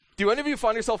Do any of you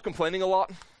find yourself complaining a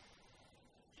lot?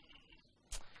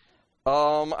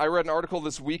 I read an article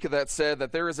this week that said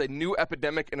that there is a new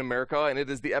epidemic in America, and it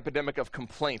is the epidemic of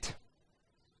complaint.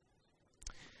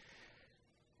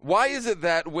 Why is it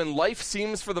that when life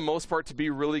seems for the most part to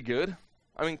be really good,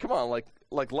 I mean, come on,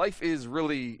 like life is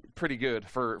really pretty good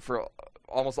for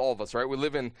almost all of us, right? We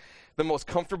live in the most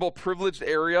comfortable, privileged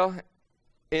area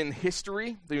in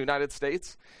history, the United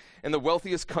States, and the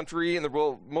wealthiest country in the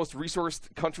world, most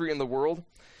resourced country in the world.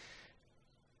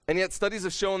 And yet studies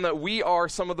have shown that we are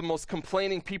some of the most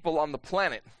complaining people on the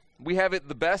planet. We have it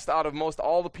the best out of most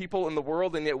all the people in the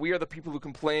world, and yet we are the people who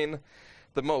complain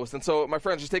the most. And so, my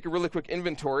friends, just take a really quick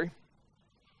inventory.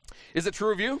 Is it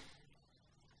true of you?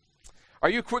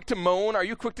 Are you quick to moan? Are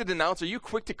you quick to denounce? Are you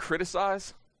quick to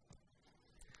criticize?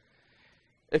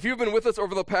 If you've been with us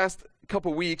over the past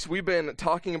couple weeks, we've been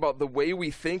talking about the way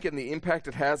we think and the impact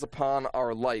it has upon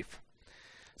our life.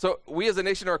 So we as a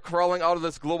nation are crawling out of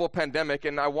this global pandemic,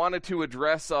 and I wanted to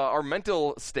address our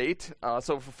mental state.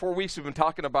 So for 4 weeks we've been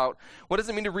talking about what does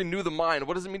it mean to renew the mind?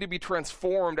 What does it mean to be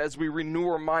transformed as we renew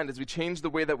our mind, as we change the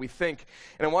way that we think?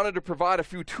 And I wanted to provide a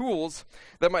few tools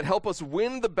that might help us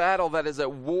win the battle that is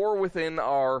at war within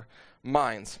our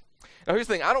minds. Now here's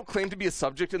the thing, I don't claim to be a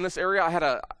subject in this area. I have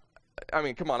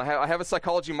a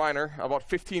psychology minor. About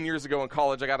 15 years ago in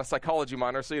college, I got a psychology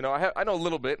minor, so I know a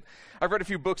little bit. I've read a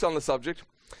few books on the subject.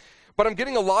 But I'm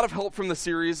getting a lot of help from the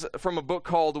series from a book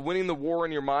called Winning the War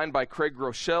in Your Mind by Craig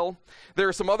Groeschel. There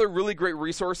are some other really great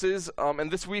resources, and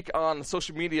this week on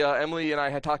social media, Emily and I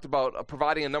had talked about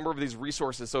providing a number of these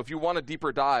resources. So if you want a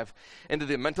deeper dive into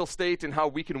the mental state and how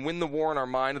we can win the war in our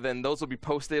mind, then those will be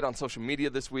posted on social media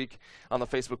this week on the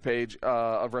Facebook page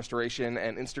of Restoration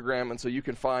and Instagram, and so you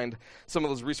can find some of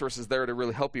those resources there to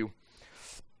really help you.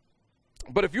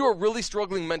 But if you are really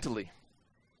struggling mentally,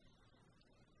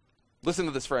 listen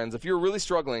to this, friends. If you're really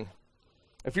struggling,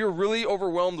 if you're really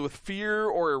overwhelmed with fear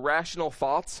or irrational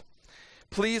thoughts,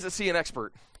 please see an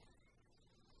expert.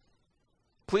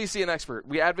 Please see an expert.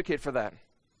 We advocate for that.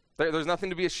 There's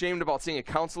nothing to be ashamed about seeing a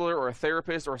counselor or a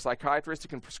therapist or a psychiatrist who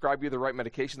can prescribe you the right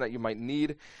medication that you might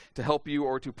need to help you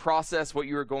or to process what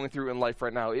you are going through in life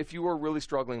right now. If you are really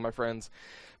struggling, my friends,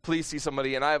 please see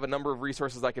somebody, and I have a number of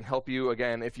resources that can help you.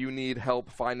 Again, if you need help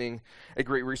finding a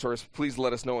great resource, please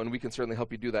let us know, and we can certainly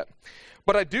help you do that.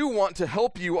 But I do want to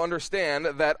help you understand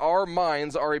that our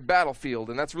minds are a battlefield,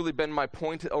 and that's really been my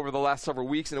point over the last several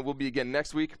weeks, and it will be again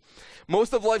next week.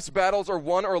 Most of life's battles are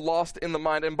won or lost in the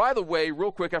mind. And by the way,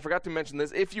 real quick, I forgot to mention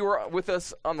this. If you are with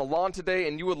us on the lawn today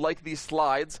and you would like these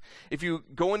slides, if you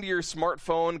go into your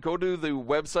smartphone, go to the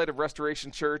website of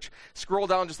Restoration Church, scroll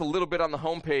down just a little bit on the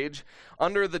homepage,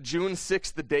 under the June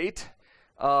 6th, the date,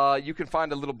 you can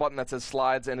find a little button that says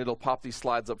slides, and it'll pop these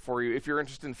slides up for you. If you're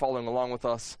interested in following along with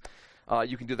us,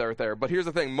 you can do that right there. But here's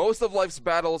the thing. Most of life's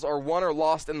battles are won or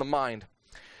lost in the mind.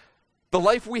 The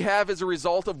life we have is a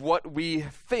result of what we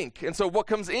think. And so what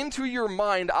comes into your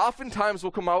mind oftentimes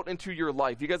will come out into your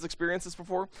life. You guys experienced this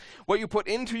before? What you put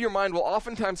into your mind will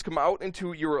oftentimes come out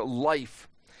into your life.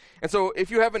 And so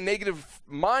if you have a negative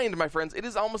mind, my friends, it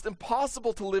is almost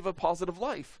impossible to live a positive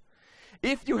life.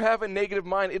 If you have a negative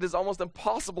mind, it is almost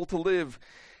impossible to live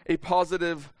a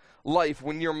positive life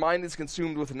when your mind is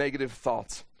consumed with negative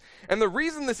thoughts. And the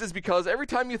reason this is because every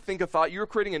time you think a thought, you're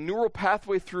creating a neural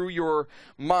pathway through your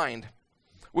mind,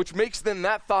 which makes then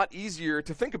that thought easier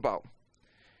to think about.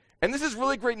 And this is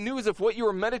really great news if what you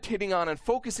are meditating on and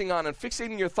focusing on and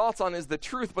fixating your thoughts on is the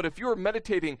truth. But if you are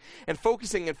meditating and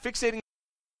focusing and fixating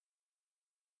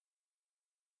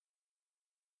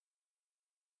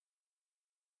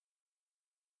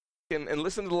and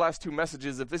listen to the last two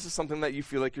messages if this is something that you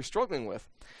feel like you're struggling with.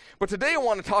 But today I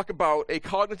want to talk about a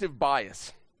cognitive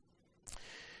bias,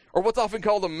 or what's often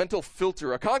called a mental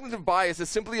filter. A cognitive bias is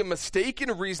simply a mistake in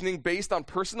reasoning based on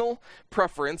personal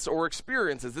preference or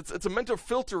experiences. It's a mental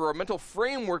filter or a mental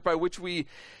framework by which we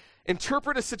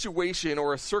interpret a situation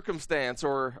or a circumstance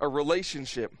or a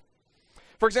relationship.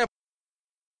 For example,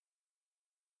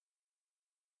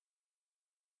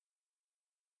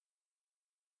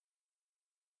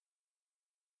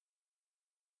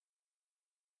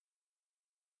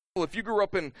 if you grew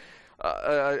up in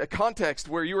a context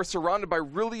where you were surrounded by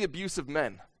really abusive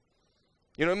men,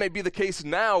 it may be the case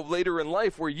now later in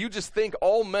life where you just think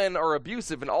all men are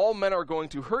abusive and all men are going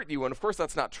to hurt you. And of course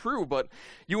that's not true, but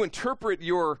you interpret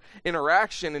your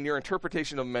interaction and your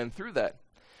interpretation of men through that.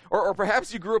 Or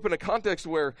perhaps you grew up in a context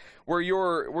where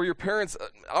your parents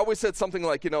always said something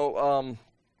like,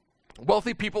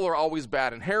 wealthy people are always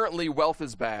bad. Inherently, wealth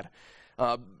is bad.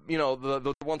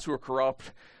 The ones who are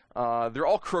corrupt, They're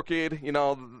all crooked.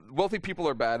 Wealthy people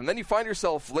are bad. And then you find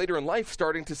yourself later in life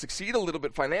starting to succeed a little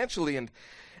bit financially, and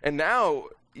now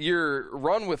you're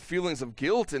run with feelings of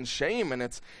guilt and shame. And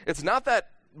it's not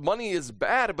that money is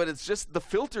bad, but it's just the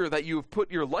filter that you've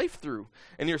put your life through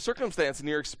and your circumstance and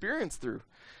your experience through.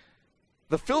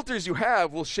 The filters you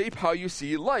have will shape how you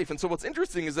see life. And so what's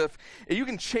interesting is if you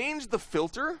can change the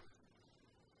filter,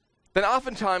 then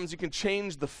oftentimes you can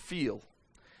change the feel.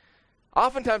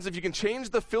 Oftentimes, if you can change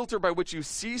the filter by which you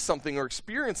see something or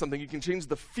experience something, you can change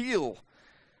the feel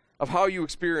of how you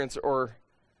experience or...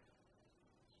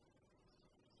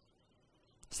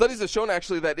 Studies have shown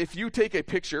actually that if you take a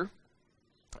picture,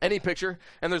 any picture,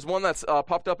 and there's one that's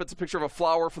popped up, it's a picture of a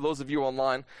flower for those of you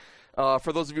online.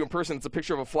 For those of you in person, it's a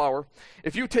picture of a flower.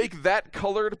 If you take that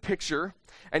colored picture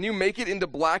and you make it into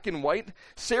black and white,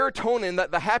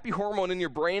 serotonin, the happy hormone in your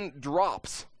brain,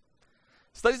 drops.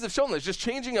 Studies have shown this. Just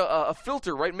changing a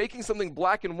filter, right? Making something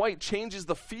black and white changes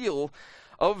the feel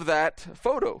of that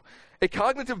photo. A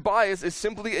cognitive bias is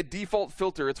simply a default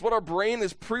filter. It's what our brain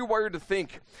is pre-wired to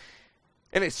think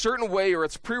in a certain way, or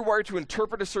it's pre-wired to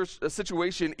interpret a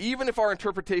situation, even if our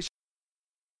interpretation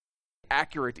is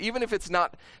accurate, even if it's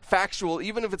not factual,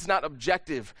 even if it's not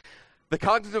objective. The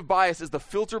cognitive bias is the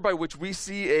filter by which we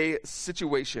see a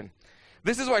situation.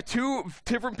 This is why two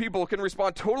different people can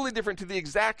respond totally different to the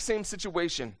exact same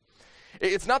situation.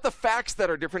 It's not the facts that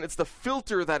are different, it's the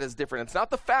filter that is different. It's not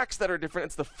the facts that are different,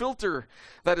 it's the filter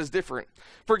that is different.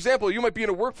 For example, you might be in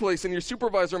a workplace and your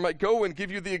supervisor might go and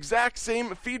give you the exact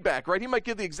same feedback, right? He might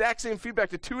give the exact same feedback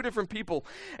to two different people,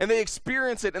 and they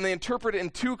experience it and they interpret it in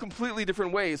two completely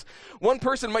different ways. One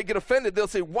person might get offended. They'll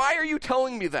say, "Why are you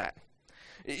telling me that?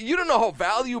 You don't know how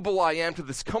valuable I am to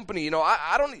this company.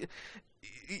 I don't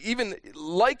even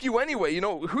like you anyway.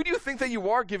 Who do you think that you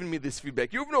are giving me this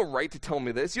feedback? You have no right to tell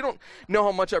me this. You don't know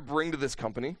how much I bring to this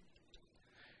company."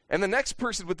 And the next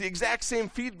person with the exact same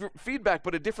feedback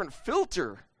but a different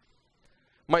filter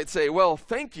might say, "Well,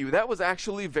 thank you. That was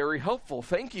actually very helpful.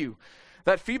 Thank you.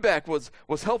 That feedback was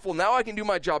helpful. Now I can do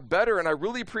my job better, and I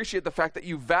really appreciate the fact that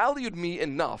you valued me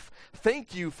enough.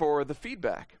 Thank you for the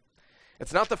feedback."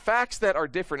 It's not the facts that are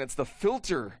different. It's the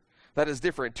filter that is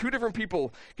different. Two different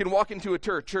people can walk into a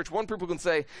church. One people can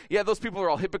say, "Yeah, those people are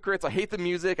all hypocrites. I hate the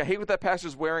music. I hate what that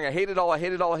pastor's wearing. I hate it all. I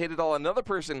hate it all. I hate it all." Another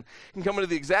person can come into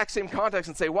the exact same context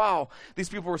and say, "Wow, these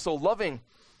people were so loving.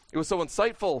 It was so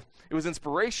insightful. It was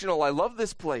inspirational. I love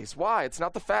this place." Why? It's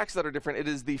not the facts that are different. It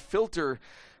is the filter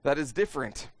that is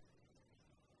different.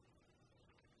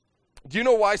 Do you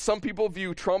know why some people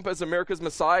view Trump as America's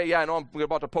Messiah? Yeah, I know I'm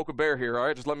about to poke a bear here, all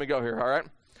right? Just let me go here, all right?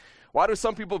 Why do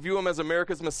some people view him as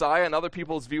America's Messiah and other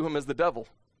people view him as the devil?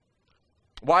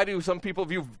 Why do some people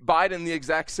view Biden the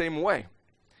exact same way?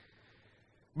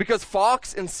 Because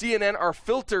Fox and CNN are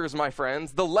filters, my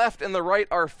friends. The left and the right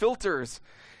are filters.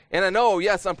 And I know,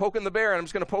 yes, I'm poking the bear, and I'm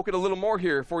just going to poke it a little more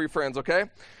here for you friends, okay?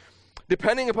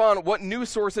 Depending upon what news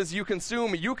sources you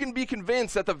consume, you can be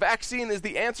convinced that the vaccine is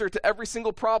the answer to every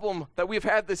single problem that we've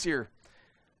had this year.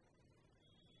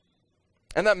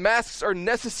 And that masks are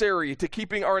necessary to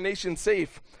keeping our nation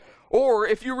safe. Or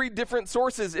if you read different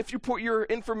sources, if you put your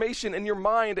information and your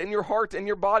mind and your heart and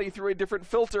your body through a different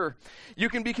filter, you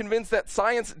can be convinced that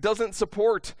science doesn't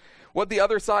support what the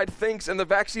other side thinks, and the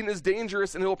vaccine is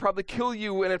dangerous and it will probably kill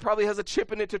you, and it probably has a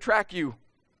chip in it to track you.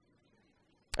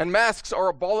 And masks are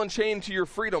a ball and chain to your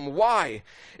freedom. Why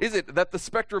is it that the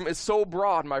spectrum is so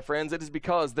broad, my friends? It is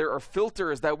because there are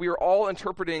filters that we are all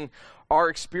interpreting our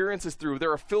experiences through.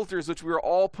 There are filters which we are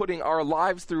all putting our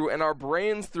lives through and our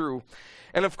brains through.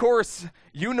 And of course,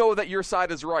 you know that your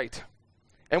side is right.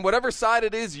 And whatever side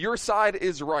it is, your side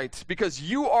is right. Because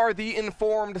you are the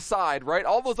informed side, right?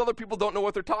 All those other people don't know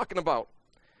what they're talking about.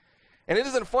 And it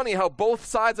isn't funny how both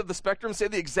sides of the spectrum say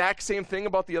the exact same thing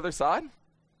about the other side?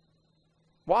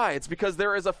 Why? It's because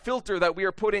there is a filter that we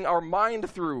are putting our mind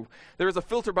through. There is a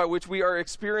filter by which we are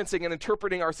experiencing and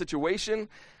interpreting our situation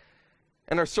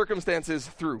and our circumstances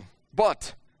through.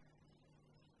 But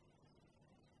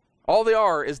all they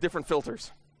are is different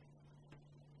filters.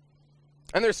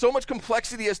 And there's so much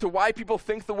complexity as to why people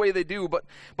think the way they do,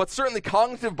 but certainly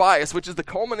cognitive bias, which is the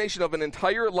culmination of an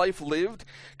entire life lived,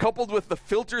 coupled with the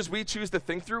filters we choose to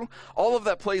think through, all of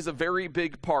that plays a very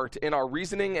big part in our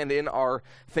reasoning and in our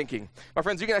thinking. My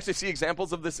friends, you can actually see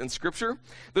examples of this in Scripture.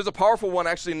 There's a powerful one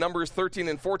actually in Numbers 13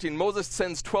 and 14. Moses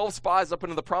sends 12 spies up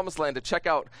into the Promised Land to check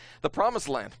out the Promised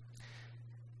Land.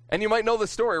 And you might know the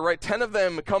story, right? 10 of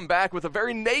them come back with a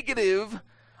very negative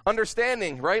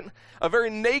understanding, right? A very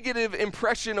negative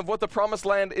impression of what the Promised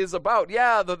Land is about.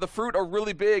 Yeah, the fruit are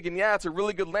really big, and yeah, it's a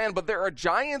really good land, but there are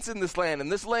giants in this land,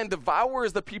 and this land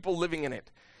devours the people living in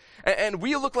it. And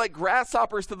we look like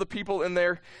grasshoppers to the people in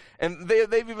there, and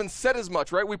they've even said as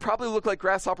much, right? We probably look like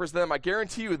grasshoppers to them. I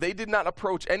guarantee you, they did not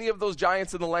approach any of those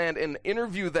giants in the land and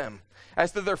interview them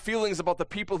as to their feelings about the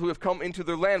people who have come into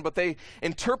their land, but they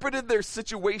interpreted their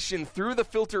situation through the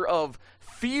filter of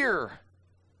fear.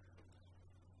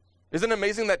 Isn't it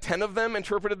amazing that 10 of them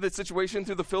interpreted the situation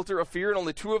through the filter of fear, and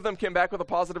only 2 of them came back with a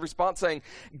positive response saying,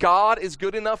 God is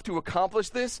good enough to accomplish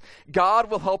this.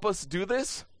 God will help us do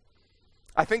this.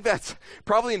 I think that's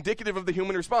probably indicative of the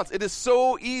human response. It is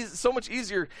so much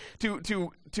easier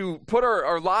to put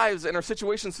our lives and our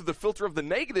situations through the filter of the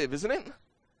negative, isn't it?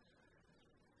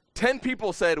 10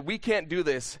 people said, we can't do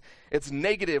this. It's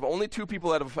negative. Only 2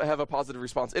 people have a positive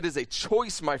response. It is a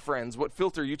choice, my friends, what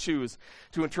filter you choose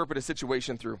to interpret a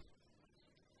situation through.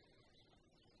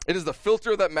 It is the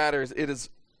filter that matters. It is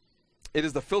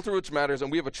the filter which matters,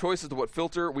 and we have a choice as to what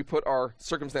filter we put our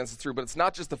circumstances through. But it's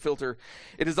not just the filter.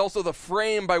 It is also the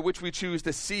frame by which we choose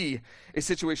to see a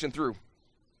situation through.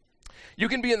 You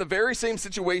can be in the very same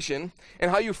situation,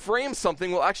 and how you frame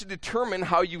something will actually determine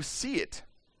how you see it.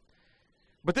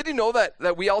 But did you know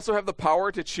that we also have the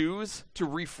power to choose to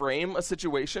reframe a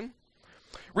situation?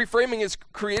 Reframing is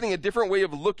creating a different way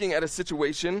of looking at a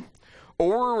situation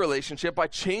or a relationship by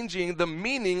changing the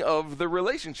meaning of the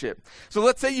relationship. So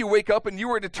let's say you wake up and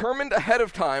you are determined ahead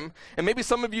of time, and maybe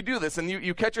some of you do this, and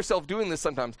you catch yourself doing this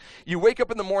sometimes. You wake up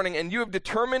in the morning and you have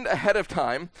determined ahead of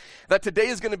time that today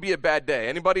is going to be a bad day.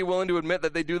 Anybody willing to admit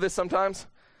that they do this sometimes?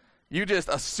 You just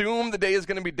assume the day is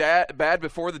going to be bad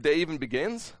before the day even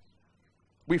begins.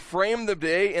 We frame the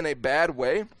day in a bad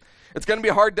way. It's going to be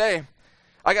a hard day.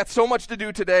 I got so much to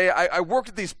do today. I work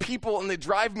with these people and they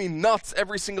drive me nuts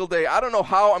every single day. I don't know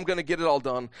how I'm going to get it all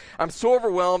done. I'm so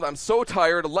overwhelmed. I'm so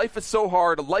tired. Life is so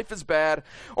hard. Life is bad.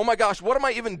 Oh my gosh, what am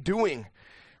I even doing?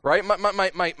 Right?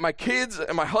 My kids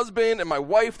and my husband and my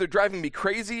wife, they're driving me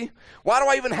crazy. Why do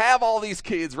I even have all these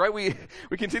kids? Right? We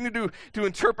continue to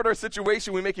interpret our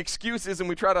situation. We make excuses and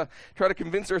we try to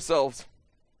convince ourselves.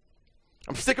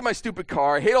 I'm sick of my stupid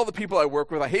car. I hate all the people I work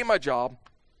with. I hate my job.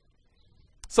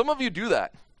 Some of you do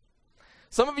that.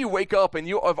 Some of you wake up and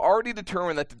you have already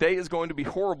determined that today is going to be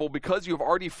horrible because you have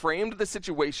already framed the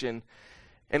situation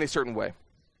in a certain way.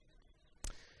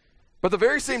 But the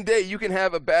very same day, you can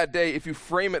have a bad day if you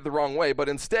frame it the wrong way. But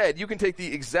instead, you can take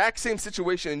the exact same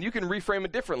situation and you can reframe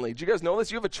it differently. Do you guys know this?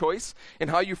 You have a choice in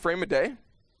how you frame a day.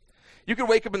 You can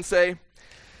wake up and say,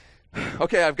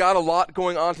 okay, I've got a lot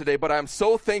going on today, but I'm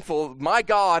so thankful my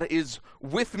God is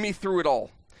with me through it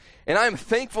all. And I'm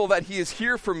thankful that he is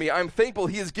here for me. I'm thankful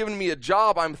he has given me a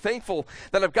job. I'm thankful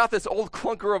that I've got this old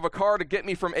clunker of a car to get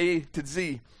me from A to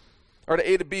Z, or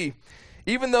to A to B.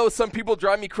 Even though some people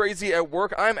drive me crazy at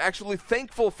work, I'm actually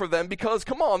thankful for them because,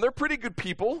 come on, they're pretty good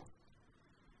people.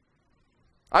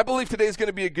 I believe today's going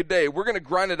to be a good day. We're going to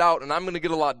grind it out, and I'm going to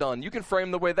get a lot done. You can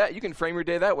frame you can frame your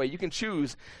day that way. You can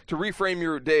choose to reframe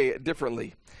your day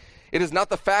differently. It is not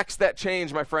the facts that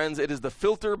change, my friends. It is the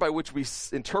filter by which we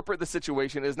interpret the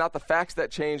situation. It is not the facts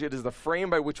that change. It is the frame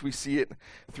by which we see it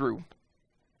through.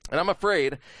 And I'm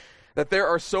afraid that there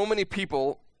are so many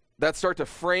people that start to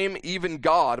frame even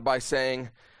God by saying,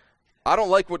 I don't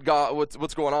like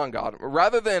what's going on, God.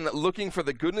 Rather than looking for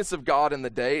the goodness of God in the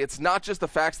day, it's not just the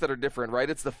facts that are different, right?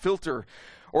 It's the filter,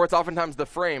 or it's oftentimes the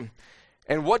frame.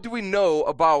 And what do we know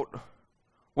about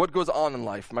what goes on in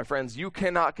life? My friends, you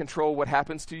cannot control what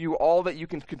happens to you. All that you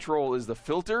can control is the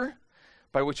filter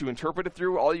by which you interpret it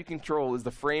through. All you can control is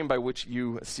the frame by which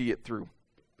you see it through.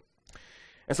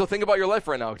 And so think about your life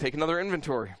right now. Take another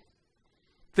inventory.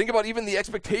 Think about even the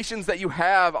expectations that you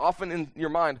have often in your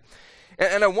mind.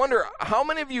 And I wonder, how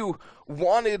many of you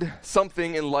wanted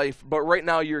something in life, but right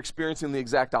now you're experiencing the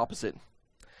exact opposite?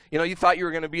 You know, you thought you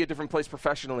were going to be a different place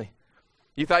professionally.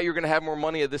 You thought you were going to have more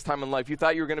money at this time in life. You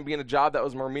thought you were going to be in a job that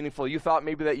was more meaningful. You thought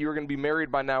maybe that you were going to be married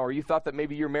by now, or you thought that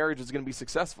maybe your marriage was going to be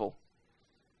successful.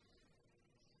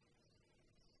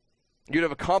 You'd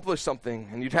have accomplished something,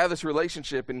 and you'd have this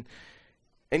relationship, and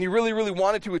you really, really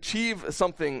wanted to achieve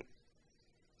something,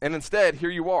 and instead,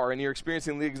 here you are, and you're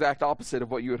experiencing the exact opposite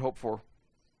of what you had hoped for.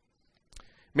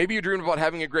 Maybe you dreamed about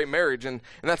having a great marriage, and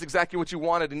that's exactly what you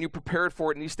wanted, and you prepared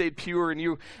for it, and you stayed pure, and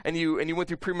you went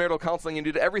through premarital counseling and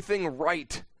did everything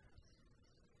right.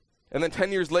 And then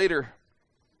 10 years later,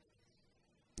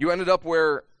 you ended up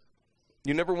where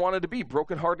you never wanted to be,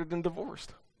 brokenhearted and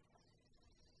divorced.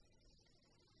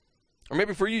 Or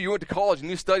maybe for you, you went to college and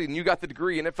you studied and you got the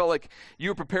degree, and it felt like you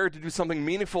were prepared to do something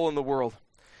meaningful in the world.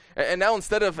 And now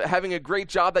instead of having a great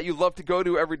job that you love to go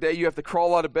to every day, you have to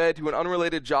crawl out of bed to an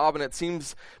unrelated job, and it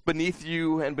seems beneath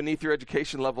you and beneath your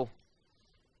education level.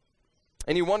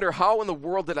 And you wonder, how in the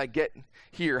world did I get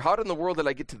here? How in the world did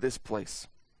I get to this place?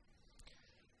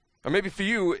 Or maybe for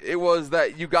you, it was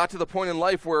that you got to the point in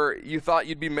life where you thought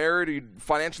you'd be married, or you'd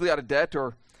financially out of debt,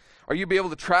 or you'd be able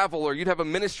to travel, or you'd have a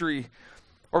ministry,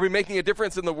 or be making a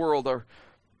difference in the world, or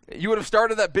you would have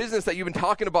started that business that you've been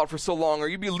talking about for so long, or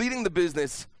you'd be leading the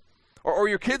business, or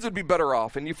your kids would be better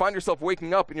off, and you find yourself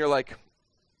waking up and you're like,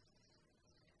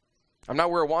 I'm not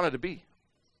where I wanted to be.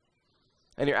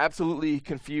 And you're absolutely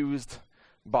confused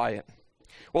by it.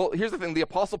 Well, here's the thing. The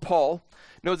Apostle Paul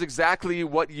knows exactly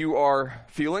what you are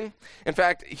feeling. In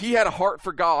fact, he had a heart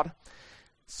for God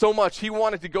so much he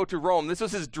wanted to go to Rome. This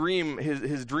was his dream,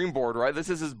 his dream board, right? This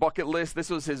is his bucket list. This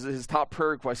was his top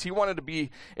prayer request. He wanted to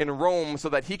be in Rome so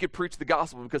that he could preach the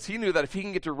gospel, because he knew that if he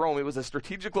can get to Rome, it was a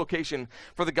strategic location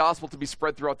for the gospel to be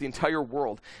spread throughout the entire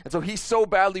world. And so he so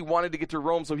badly wanted to get to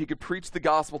Rome so he could preach the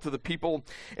gospel to the people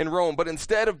in Rome. But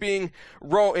instead of being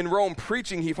in Rome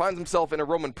preaching, he finds himself in a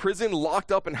Roman prison,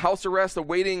 locked up in house arrest,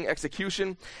 awaiting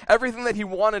execution. Everything that he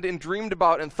wanted and dreamed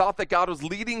about and thought that God was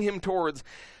leading him towards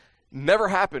never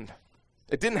happened.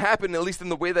 It didn't happen, at least in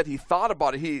the way that he thought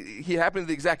about it. He happened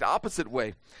the exact opposite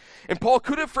way. And Paul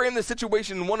could have framed the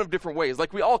situation in one of different ways,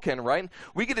 like we all can, right?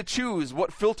 We get to choose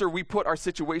what filter we put our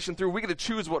situation through. We get to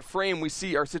choose what frame we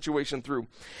see our situation through.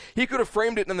 He could have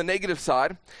framed it on the negative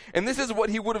side, and this is what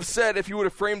he would have said if he would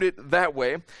have framed it that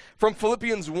way. From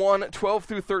Philippians 1:12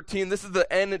 through 13, this is the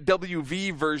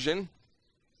NWV version.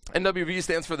 NWV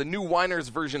stands for the New Winer's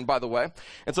Version, by the way.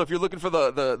 And so if you're looking for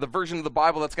the version of the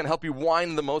Bible that's going to help you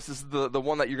whine the most, this is the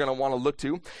one that you're going to want to look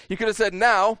to. He could have said,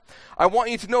 now, I want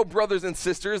you to know, brothers and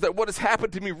sisters, that what has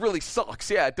happened to me really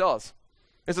sucks. Yeah, it does.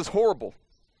 This is horrible.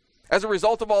 As a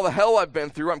result of all the hell I've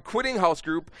been through, I'm quitting house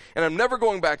group, and I'm never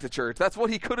going back to church. That's what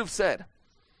he could have said.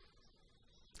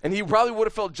 And he probably would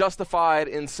have felt justified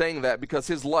in saying that, because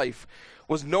his life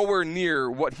was nowhere near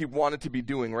what he wanted to be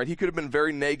doing, right? He could have been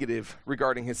very negative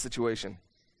regarding his situation.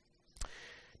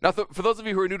 Now, for those of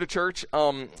you who are new to church,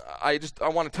 I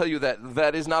want to tell you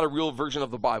that is not a real version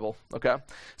of the Bible, okay?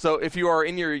 So if you are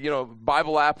in your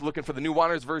Bible app looking for the New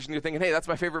Winer's Version, you're thinking, hey, that's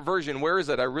my favorite version. Where is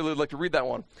it? I really would like to read that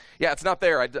one. Yeah, it's not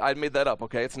there. I made that up,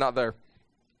 okay? It's not there.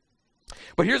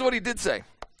 But here's what he did say.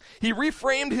 He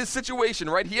reframed his situation,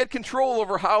 right? He had control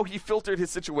over how he filtered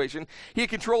his situation. He had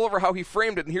control over how he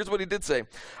framed it. And here's what he did say.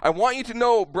 I want you to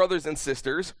know, brothers and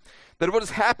sisters, that what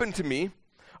has happened to me,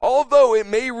 although it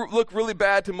may look really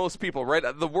bad to most people, right?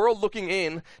 The world looking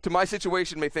in to my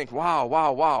situation may think,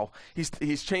 wow.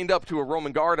 He's chained up to a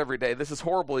Roman guard every day. This is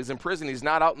horrible. He's in prison. He's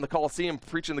not out in the Colosseum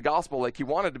preaching the gospel like he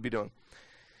wanted to be doing.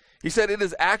 He said, it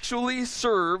has actually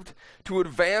served to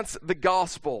advance the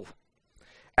gospel.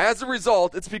 As a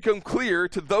result, it's become clear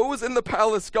to those in the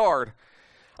palace guard.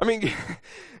 I mean,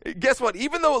 guess what?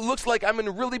 Even though it looks like I'm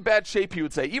in really bad shape, he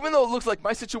would say, even though it looks like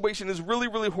my situation is really,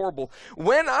 really horrible,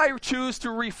 when I choose to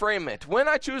reframe it, when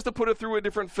I choose to put it through a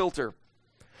different filter,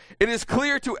 it is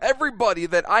clear to everybody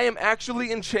that I am actually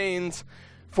in chains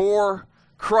for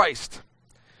Christ.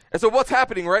 And so what's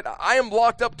happening, right? I am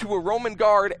locked up to a Roman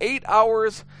guard 8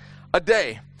 hours a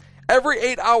day. Every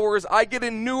 8 hours, I get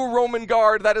a new Roman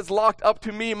guard that is locked up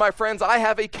to me, my friends. I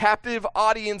have a captive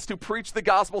audience to preach the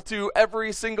gospel to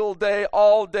every single day,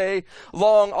 all day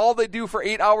long. All they do for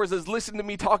 8 hours is listen to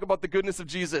me talk about the goodness of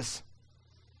Jesus.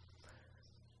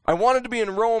 I wanted to be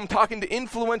in Rome talking to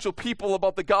influential people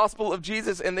about the gospel of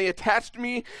Jesus, and they attached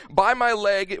me by my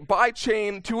leg, by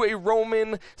chain, to a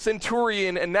Roman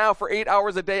centurion, and now for 8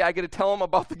 hours a day, I get to tell them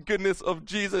about the goodness of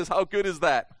Jesus. How good is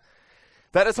that?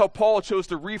 That is how Paul chose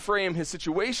to reframe his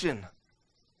situation.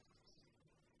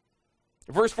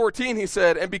 Verse 14, he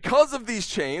said, and because of these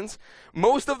chains,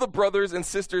 most of the brothers and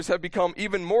sisters have become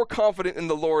even more confident in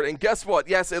the Lord. And guess what?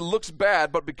 Yes, it looks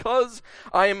bad, but because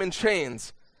I am in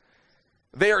chains,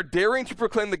 they are daring to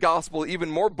proclaim the gospel even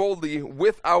more boldly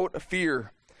without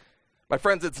fear. My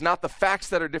friends, it's not the facts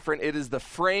that are different. It is the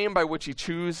frame by which you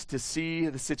choose to see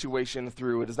the situation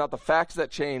through. It is not the facts that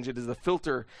change. It is the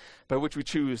filter by which we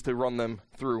choose to run them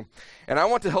through. And I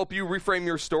want to help you reframe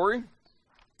your story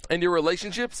and your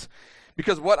relationships,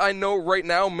 because what I know right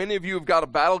now, many of you have got a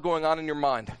battle going on in your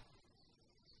mind.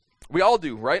 We all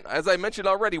do, right? As I mentioned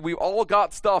already, we all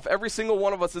got stuff. Every single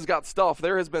one of us has got stuff.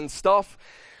 There has been stuff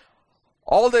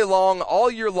all day long,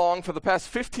 all year long, for the past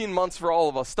 15 months for all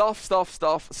of us.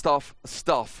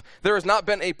 Stuff. There has not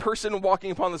been a person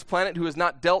walking upon this planet who has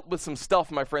not dealt with some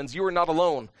stuff, my friends. You are not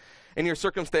alone. in your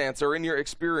circumstance or in your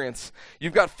experience.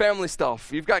 You've got family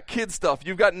stuff. You've got kid stuff.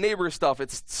 You've got neighbor stuff.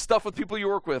 It's stuff with people you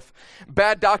work with.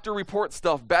 Bad doctor report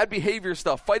stuff. Bad behavior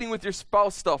stuff. Fighting with your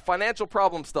spouse stuff. Financial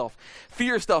problem stuff.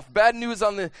 Fear stuff. Bad news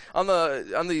on the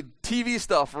TV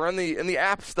stuff or in the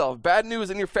app stuff. Bad news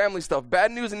in your family stuff.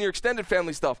 Bad news in your extended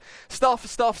family stuff.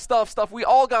 Stuff. We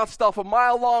all got stuff a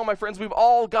mile long, my friends. We've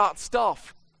all got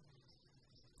stuff.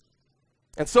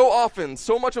 And so often,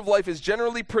 so much of life is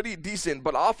generally pretty decent,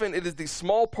 but often it is the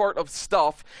small part of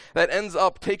stuff that ends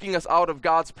up taking us out of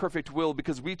God's perfect will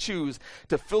because we choose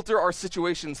to filter our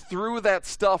situations through that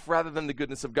stuff rather than the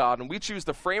goodness of God. And we choose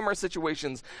to frame our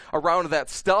situations around that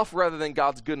stuff rather than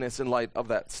God's goodness in light of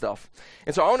that stuff.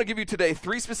 And so I want to give you today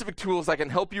 3 specific tools that can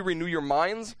help you renew your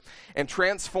minds and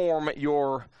transform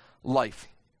your life.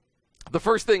 The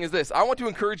first thing is this. I want to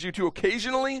encourage you to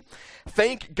occasionally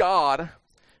thank God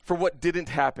for what didn't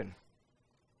happen.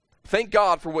 Thank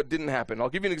God for what didn't happen. I'll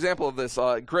give you an example of this.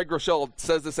 Greg Rochelle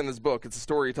says this in his book. It's a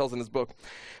story he tells in his book.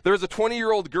 There was a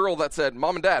 20-year-old girl that said,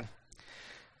 "Mom and Dad,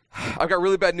 I've got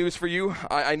really bad news for you.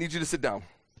 I need you to sit down."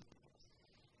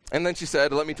 And then she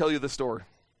said, "Let me tell you the story.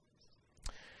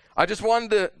 I just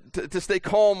wanted to stay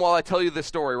calm while I tell you this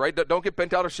story, right? Don't get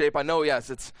bent out of shape. I know, yes,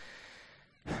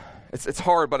 it's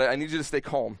hard, but I need you to stay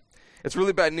calm. It's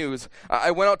really bad news. I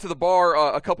went out to the bar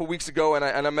a couple weeks ago, and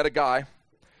I met a guy.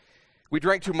 We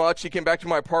drank too much. He came back to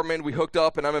my apartment. We hooked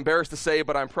up, and I'm embarrassed to say,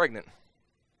 but I'm pregnant.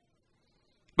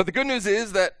 But the good news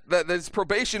is that his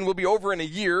probation will be over in a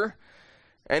year,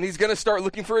 and he's going to start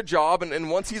looking for a job,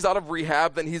 and once he's out of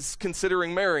rehab, then he's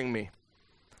considering marrying me.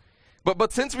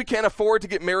 But since we can't afford to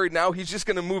get married now, he's just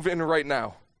going to move in right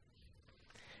now."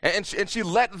 And she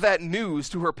let that news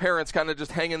to her parents kind of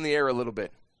just hang in the air a little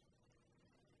bit.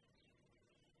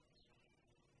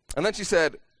 And then she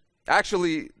said,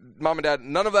 "Actually, Mom and Dad,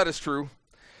 none of that is true.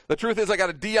 The truth is I got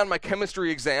a D on my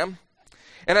chemistry exam,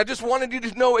 and I just wanted you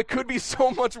to know it could be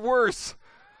so much worse."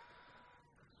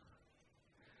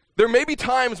 There may be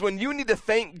times when you need to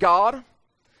thank God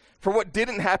for what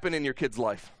didn't happen in your kid's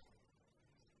life.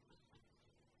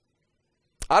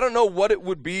 I don't know what it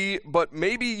would be, but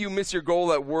maybe you miss your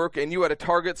goal at work and you had a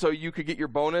target so you could get your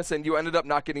bonus and you ended up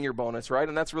not getting your bonus, right?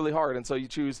 And that's really hard. And so you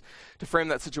choose to frame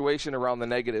that situation around the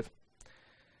negative.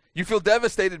 You feel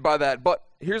devastated by that, but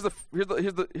here's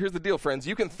the deal, friends.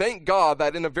 You can thank God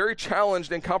that in a very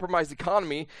challenged and compromised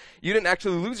economy, you didn't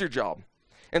actually lose your job.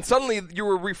 And suddenly you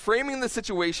were reframing the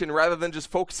situation rather than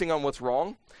just focusing on what's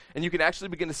wrong, and you can actually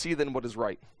begin to see then what is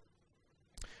right.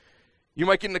 You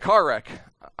might get in a car wreck.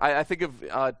 I think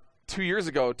of 2 years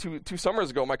ago, two summers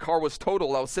ago, my car was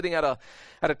totaled. I was sitting at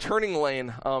a turning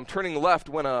lane, turning left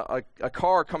when a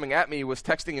car coming at me was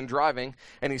texting and driving,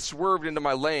 and he swerved into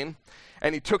my lane,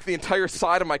 and he took the entire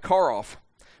side of my car off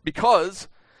because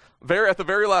at the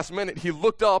very last minute he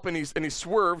looked up and he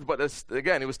swerved, but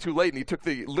again it was too late, and he took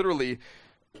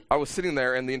I was sitting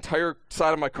there and the entire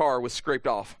side of my car was scraped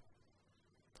off.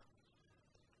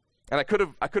 And I could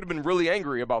have been really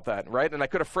angry about that, right? And I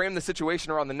could have framed the situation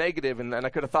around the negative, and I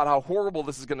could have thought how horrible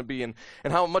this is going to be and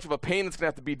how much of a pain it's going to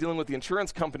have to be dealing with the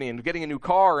insurance company and getting a new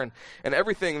car and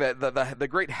everything, the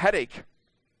great headache.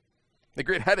 The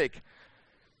great headache.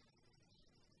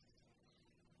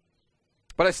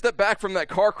 But I stepped back from that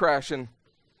car crash and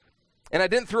I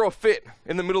didn't throw a fit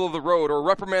in the middle of the road or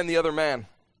reprimand the other man.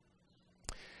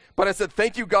 But I said,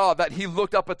 thank you, God, that he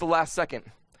looked up at the last second.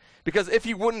 Because if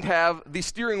he wouldn't have, the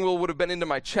steering wheel would have been into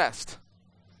my chest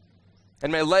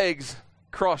and my legs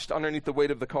crushed underneath the weight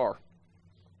of the car.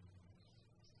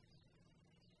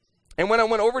 And when I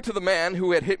went over to the man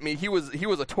who had hit me, he was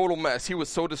a total mess. He was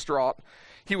so distraught.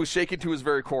 He was shaken to his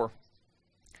very core.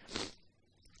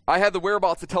 I had the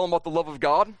whereabouts to tell him about the love of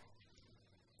God.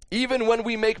 Even when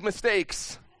we make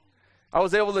mistakes, I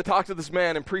was able to talk to this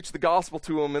man and preach the gospel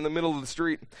to him in the middle of the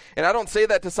street. And I don't say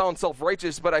that to sound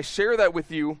self-righteous, but I share that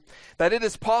with you, that it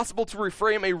is possible to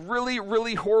reframe a really,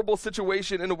 really horrible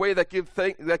situation in a way that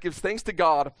gives thanks to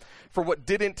God for what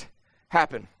didn't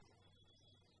happen.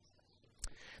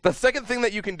 The second thing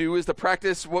that you can do is to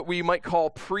practice what we might call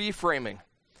pre-framing.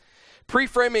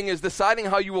 Pre-framing is deciding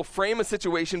how you will frame a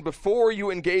situation before you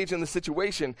engage in the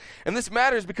situation. And this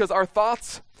matters because our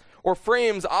thoughts or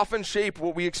frames often shape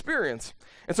what we experience.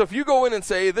 And so if you go in and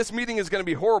say, this meeting is going to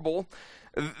be horrible,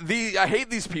 I hate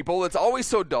these people, it's always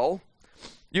so dull,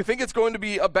 you think it's going to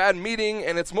be a bad meeting,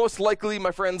 and it's most likely,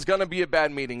 my friends, going to be a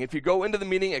bad meeting. If you go into the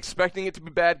meeting expecting it to be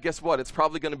bad, guess what? It's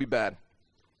probably going to be bad.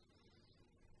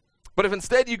 But if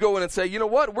instead you go in and say, you know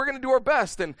what, we're going to do our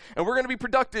best, and we're going to be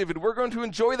productive, and we're going to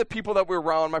enjoy the people that we're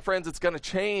around, my friends, it's going to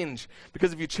change.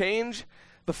 Because if you change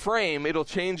the frame, it'll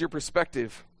change your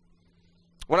perspective.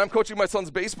 When I'm coaching my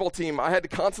son's baseball team, I had to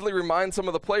constantly remind some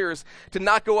of the players to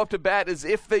not go up to bat as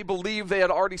if they believed they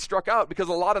had already struck out, because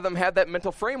a lot of them had that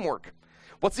mental framework.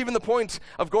 What's even the point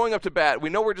of going up to bat? We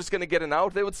know we're just going to get an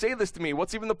out. They would say this to me.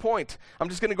 What's even the point? I'm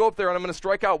just going to go up there and I'm going to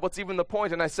strike out. What's even the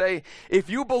point? And I say, if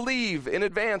you believe in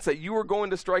advance that you are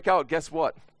going to strike out, guess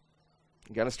what?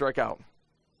 You're going to strike out.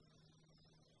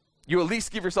 You at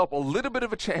least give yourself a little bit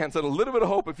of a chance and a little bit of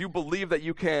hope if you believe that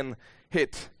you can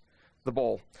hit the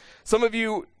ball. Some of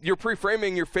you, you're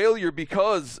pre-framing your failure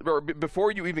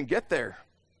before you even get there.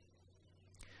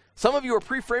 Some of you are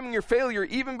pre-framing your failure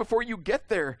even before you get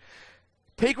there.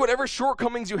 Take whatever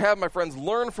shortcomings you have, my friends,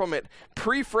 learn from it,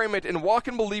 pre-frame it, and walk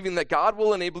in believing that God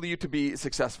will enable you to be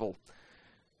successful.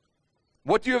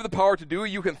 What do you have the power to do?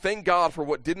 You can thank God for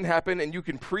what didn't happen, and you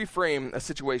can pre-frame a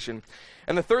situation.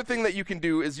 And the third thing that you can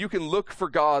do is you can look for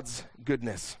God's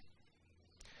goodness.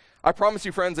 I promise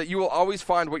you, friends, that you will always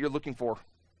find what you're looking for.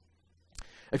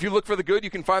 If you look for the good, you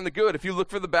can find the good. If you look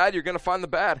for the bad, you're going to find the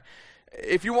bad.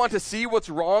 If you want to see what's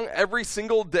wrong every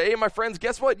single day, my friends,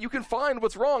 guess what? You can find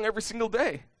what's wrong every single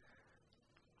day.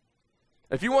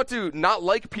 If you want to not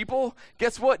like people,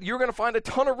 guess what? You're going to find a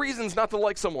ton of reasons not to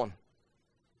like someone.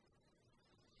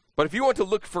 But if you want to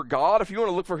look for God, if you want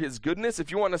to look for His goodness, if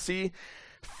you want to see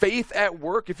faith at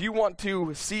work, if you want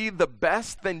to see the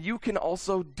best, then you can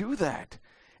also do that.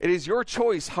 It is your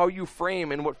choice how you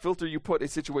frame and what filter you put a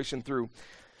situation through.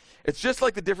 It's just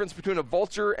like the difference between a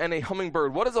vulture and a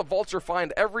hummingbird. What does a vulture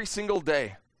find every single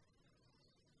day?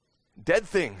 Dead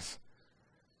things.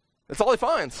 That's all he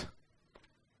finds.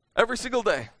 Every single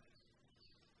day.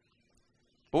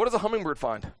 But what does a hummingbird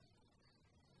find?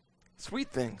 Sweet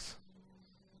things.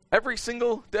 Every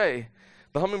single day,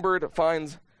 the hummingbird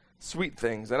finds sweet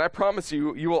things. And I promise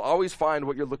you, you will always find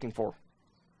what you're looking for.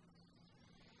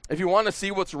 If you want to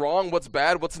see what's wrong, what's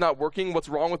bad, what's not working, what's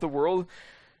wrong with the world,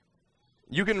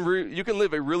 you can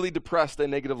live a really depressed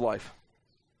and negative life.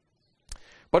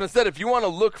 But instead, if you want to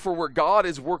look for where God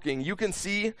is working, you can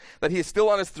see that He is still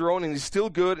on His throne, and He's still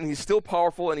good, and He's still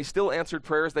powerful, and He's still answered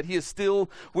prayers, that He is still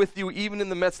with you even in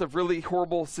the midst of really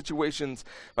horrible situations.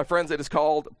 My friends, it is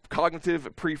called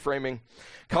cognitive pre-framing.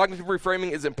 Cognitive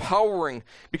reframing is empowering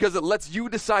because it lets you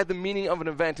decide the meaning of an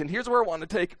event. And here's where I want to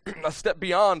take a step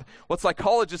beyond what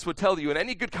psychologists would tell you, and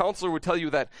any good counselor would tell you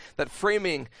that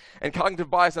framing and cognitive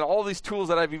bias and all these tools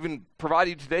that I've even provided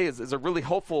you today is a really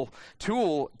helpful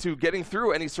tool to getting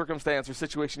through any circumstance or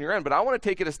situation you're in. But I want to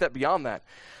take it a step beyond that.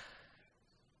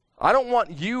 I don't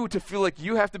want you to feel like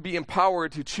you have to be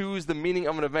empowered to choose the meaning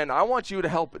of an event. I want you to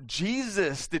help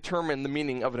Jesus determine the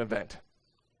meaning of an event.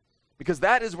 Because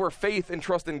that is where faith and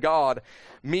trust in God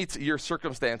meets your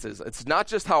circumstances. It's not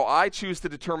just how I choose to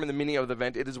determine the meaning of the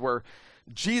event. It is where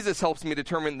Jesus helps me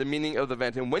determine the meaning of the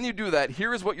event. And when you do that,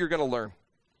 here is what you're going to learn.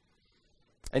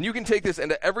 And you can take this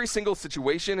into every single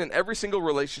situation and every single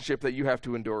relationship that you have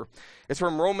to endure. It's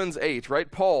from Romans 8, right?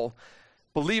 Paul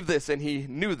believed this and he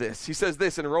knew this. He says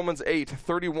this in Romans 8,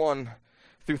 31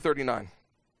 through 39.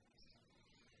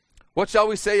 What shall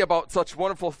we say about such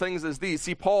wonderful things as these?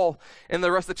 See, Paul, in the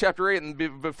rest of chapter 8,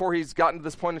 and before he's gotten to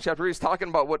this point in chapter 8, he's talking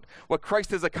about what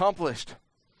Christ has accomplished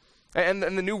and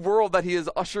the new world that He has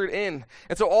ushered in.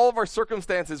 And so all of our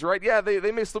circumstances, right, yeah,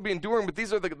 they may still be enduring, but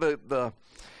these are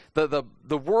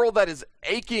the world that is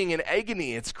aching in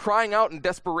agony. It's crying out in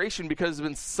desperation because it's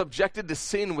been subjected to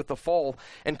sin with the fall.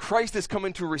 And Christ is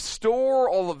coming to restore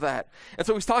all of that. And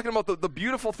so he's talking about the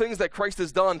beautiful things that Christ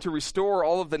has done to restore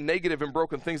all of the negative and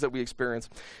broken things that we experience.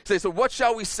 So what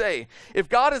shall we say? If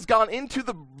God has gone into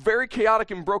the very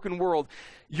chaotic and broken world,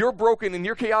 you're broken and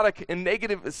you're chaotic and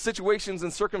negative situations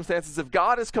and circumstances, if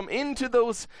God has come into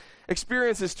those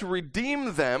experiences to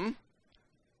redeem them,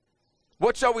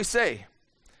 what shall we say?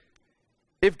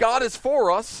 If God is for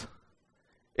us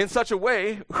in such a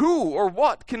way, who or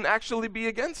what can actually be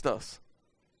against us?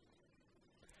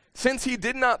 Since He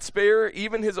did not spare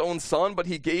even His own Son, but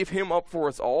He gave Him up for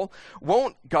us all,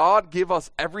 won't God give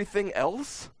us everything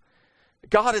else?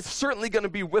 God is certainly going to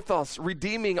be with us,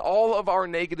 redeeming all of our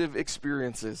negative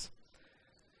experiences.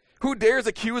 Who dares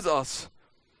accuse us,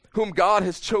 whom God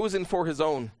has chosen for His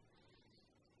own?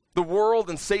 The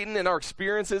world and Satan and our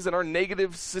experiences and our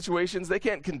negative situations, they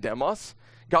can't condemn us.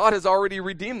 God has already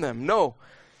redeemed them. No.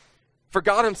 For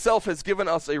God Himself has given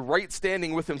us a right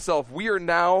standing with Himself. We are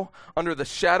now under the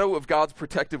shadow of God's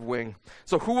protective wing.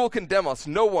 So who will condemn us?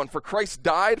 No one. For Christ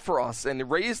died for us and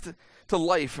raised to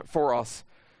life for us.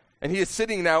 And He is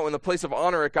sitting now in the place of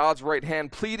honor at God's right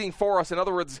hand, pleading for us. In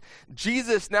other words,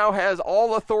 Jesus now has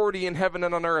all authority in heaven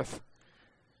and on earth.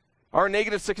 Our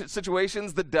negative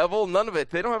situations, the devil, none of it.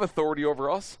 They don't have authority over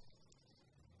us.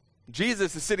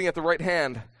 Jesus is sitting at the right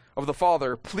hand of the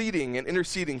Father, pleading and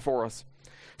interceding for us.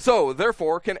 So,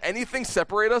 therefore, can anything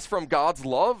separate us from God's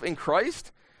love in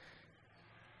Christ?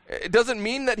 It doesn't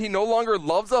mean that he no longer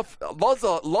loves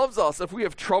us if we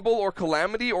have trouble or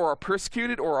calamity or are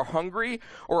persecuted or are hungry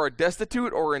or are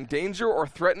destitute or in danger or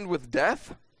threatened with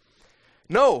death.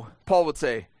 No, Paul would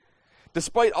say,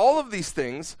 despite all of these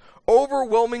things,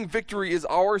 overwhelming victory is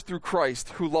ours through Christ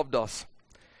who loved us.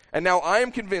 And now I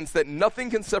am convinced that nothing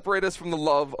can separate us from the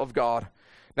love of God.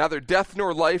 Neither death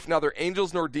nor life, neither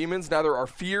angels nor demons, neither our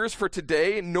fears for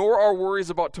today nor our worries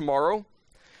about tomorrow.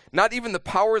 Not even the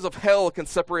powers of hell can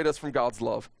separate us from God's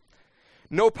love.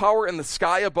 No power in the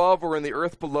sky above or in the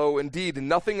earth below, indeed,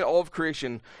 nothing in all of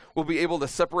creation will be able to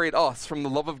separate us from the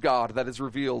love of God that is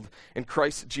revealed in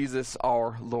Christ Jesus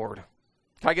our Lord.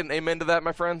 Can I get an amen to that,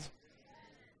 my friends?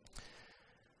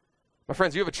 My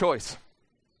friends, you have a choice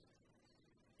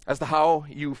as to how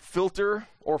you filter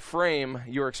or frame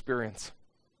your experience.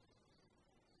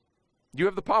 You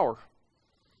have the power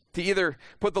to either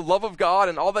put the love of God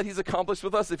and all that he's accomplished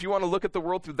with us. If you want to look at the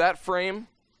world through that frame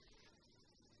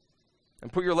and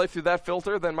put your life through that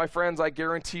filter, then my friends, I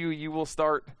guarantee you, you will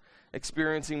start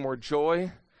experiencing more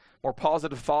joy, more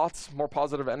positive thoughts, more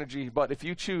positive energy. But if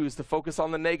you choose to focus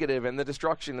on the negative and the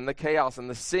destruction and the chaos and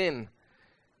the sin,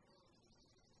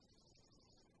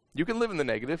 you can live in the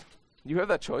negative. You have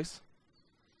that choice.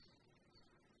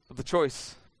 But the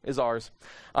choice is ours.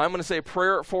 I'm going to say a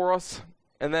prayer for us,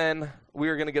 and then we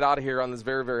are going to get out of here on this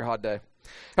very, very hot day.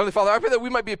 Heavenly Father, I pray that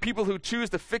we might be a people who choose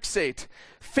to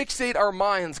fixate our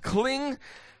minds, cling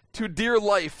to dear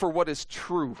life for what is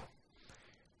true.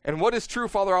 And what is true,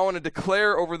 Father, I want to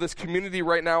declare over this community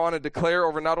right now. I want to declare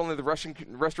over not only the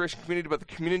restoration community, but the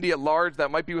community at large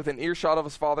that might be within earshot of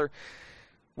us, Father.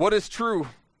 What is true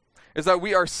is that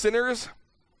we are sinners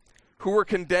who were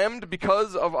condemned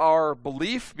because of our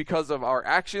belief, because of our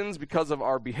actions, because of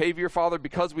our behavior, Father,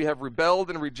 because we have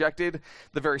rebelled and rejected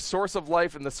the very source of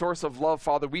life and the source of love,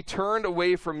 Father. We turned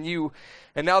away from you,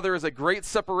 and now there is a great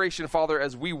separation, Father,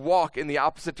 as we walk in the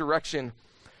opposite direction,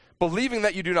 believing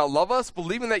that you do not love us,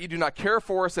 believing that you do not care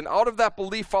for us, and out of that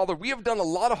belief, Father, we have done a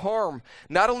lot of harm,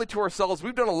 not only to ourselves,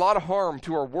 we've done a lot of harm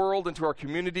to our world and to our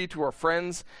community, to our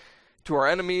friends, to our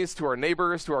enemies, to our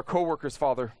neighbors, to our coworkers,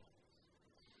 Father.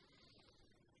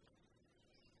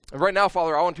 And right now,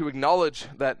 Father, I want to acknowledge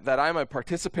that I'm a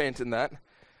participant in that,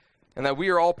 and that we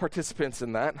are all participants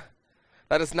in that.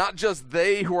 That it's not just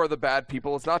they who are the bad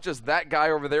people. It's not just that guy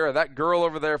over there or that girl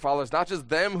over there, Father. It's not just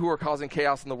them who are causing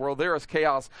chaos in the world. There is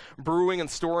chaos brewing and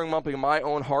storing up in my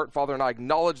own heart, Father, and I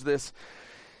acknowledge this.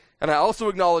 And I also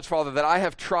acknowledge, Father, that I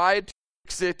have tried to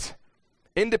fix it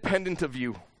independent of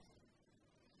you.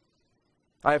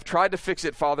 I have tried to fix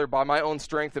it, Father, by my own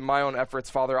strength and my own efforts,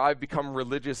 Father. I've become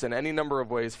religious in any number of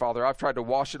ways, Father. I've tried to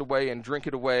wash it away and drink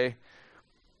it away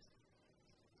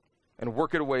and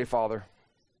work it away, Father.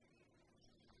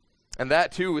 And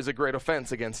that, too, is a great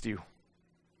offense against you.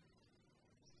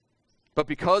 But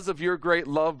because of your great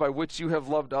love by which you have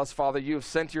loved us, Father, you have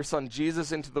sent your Son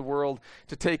Jesus into the world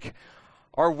to take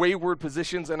our wayward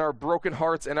positions and our broken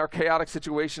hearts and our chaotic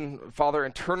situation, Father,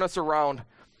 and turn us around,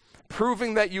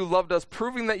 proving that you loved us,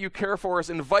 proving that you care for us,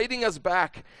 inviting us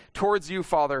back towards you,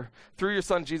 Father, through your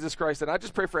Son, Jesus Christ. And I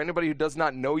just pray for anybody who does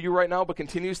not know you right now, but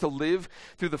continues to live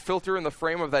through the filter and the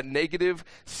frame of that negative,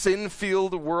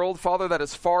 sin-filled world, Father, that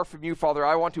is far from you, Father.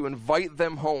 I want to invite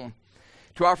them home,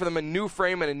 to offer them a new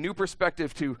frame and a new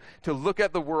perspective to look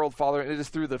at the world, Father. And it is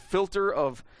through the filter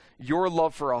of your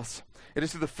love for us. It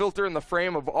is through the filter and the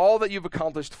frame of all that you've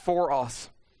accomplished for us.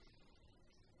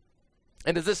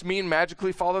 And does this mean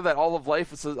magically, Father, that all of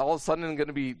life is all of a sudden going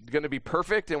to be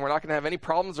perfect and we're not going to have any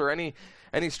problems or any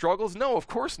struggles? No, of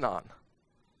course not.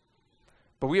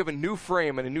 But we have a new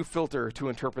frame and a new filter to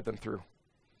interpret them through.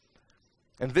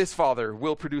 And this, Father,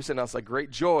 will produce in us a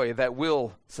great joy that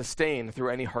will sustain through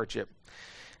any hardship.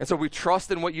 And so we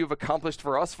trust in what you've accomplished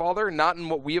for us, Father, not in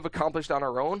what we have accomplished on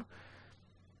our own.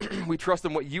 We trust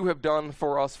in what you have done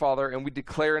for us, Father, and we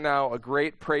declare now a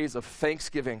great praise of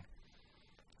thanksgiving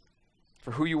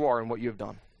for who you are and what you have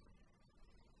done.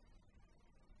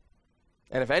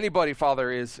 And if anybody,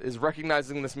 Father, is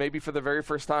recognizing this maybe for the very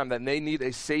first time, that they need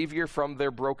a Savior from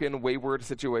their broken, wayward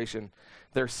situation,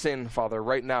 their sin, Father,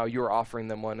 right now you are offering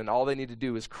them one. And all they need to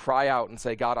do is cry out and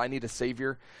say, God, I need a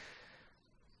Savior.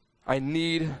 I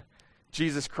need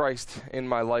Jesus Christ in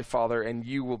my life, Father. And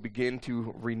you will begin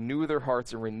to renew their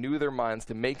hearts and renew their minds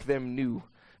to make them new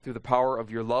through the power of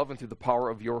your love and through the power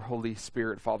of your Holy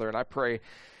Spirit, Father. And I pray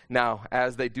now,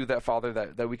 as they do that, Father,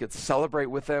 that we could celebrate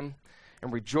with them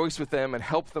and rejoice with them and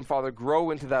help them, Father,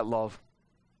 grow into that love.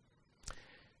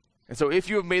 And so if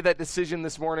you have made that decision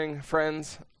this morning,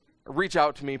 friends, reach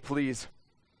out to me, please,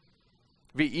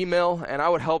 via email, and I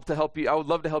would love to help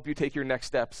you take your next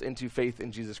steps into faith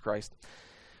in Jesus Christ.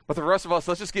 But the rest of us,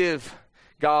 let's just give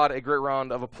God a great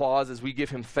round of applause as we give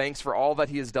him thanks for all that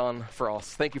he has done for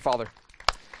us. Thank you, Father.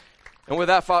 And with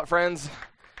that, friends,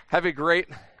 have a great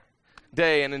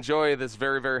day and enjoy this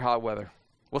very, very hot weather.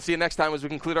 We'll see you next time as we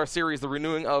conclude our series, The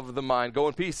Renewing of the Mind. Go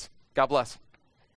in peace. God bless.